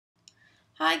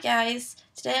Hi guys,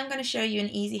 today I'm going to show you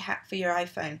an easy hack for your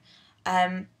iPhone.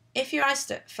 If your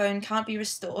iPhone can't be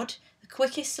restored, the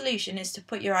quickest solution is to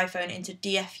put your iPhone into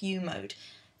DFU mode.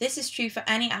 This is true for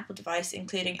any Apple device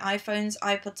including iPhones,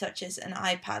 iPod Touches and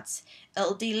iPads.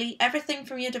 It'll delete everything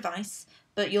from your device,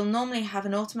 but you'll normally have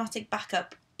an automatic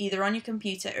backup either on your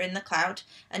computer or in the cloud,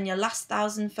 and your last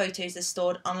 1,000 photos are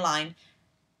stored online.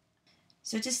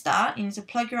 So to start, you need to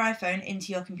plug your iPhone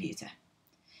into your computer.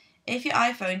 If your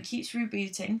iPhone keeps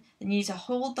rebooting, then you need to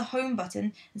hold the home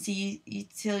button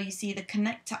until you see the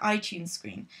connect to iTunes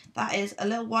screen. That is a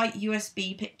little white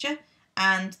USB picture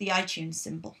and the iTunes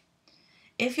symbol.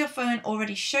 If your phone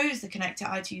already shows the connect to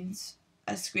iTunes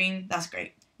screen, that's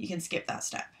great. You can skip that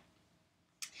step.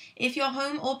 If your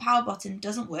home or power button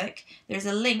doesn't work, there is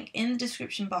a link in the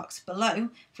description box below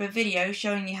for a video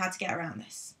showing you how to get around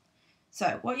this.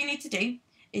 So what you need to do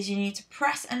is you need to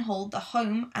press and hold the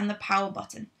home and the power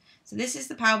button. So this is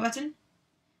the power button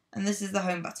and this is the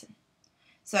home button.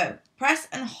 So press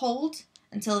and hold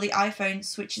until the iPhone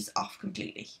switches off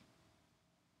completely.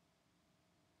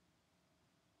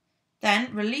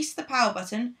 Then release the power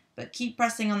button but keep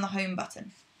pressing on the home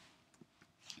button.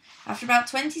 After about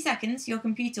 20 seconds, your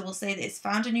computer will say that it's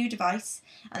found a new device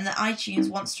and that iTunes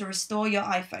wants to restore your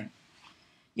iPhone.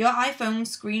 Your iPhone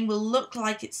screen will look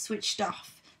like it's switched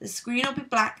off. The screen will be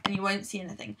black and you won't see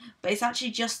anything, but it's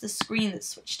actually just the screen that's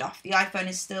switched off. The iPhone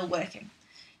is still working.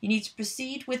 You need to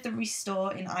proceed with the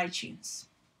restore in iTunes.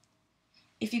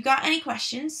 If you've got any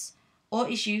questions or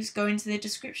issues, go into the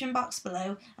description box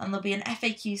below and there'll be an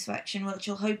FAQ section which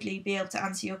will hopefully be able to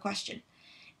answer your question.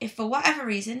 If for whatever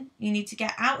reason you need to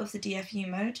get out of the DFU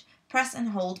mode, press and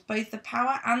hold both the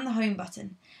power and the home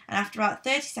button, and after about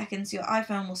 30 seconds your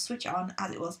iPhone will switch on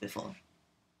as it was before.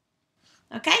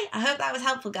 Okay, I hope that was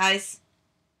helpful, guys.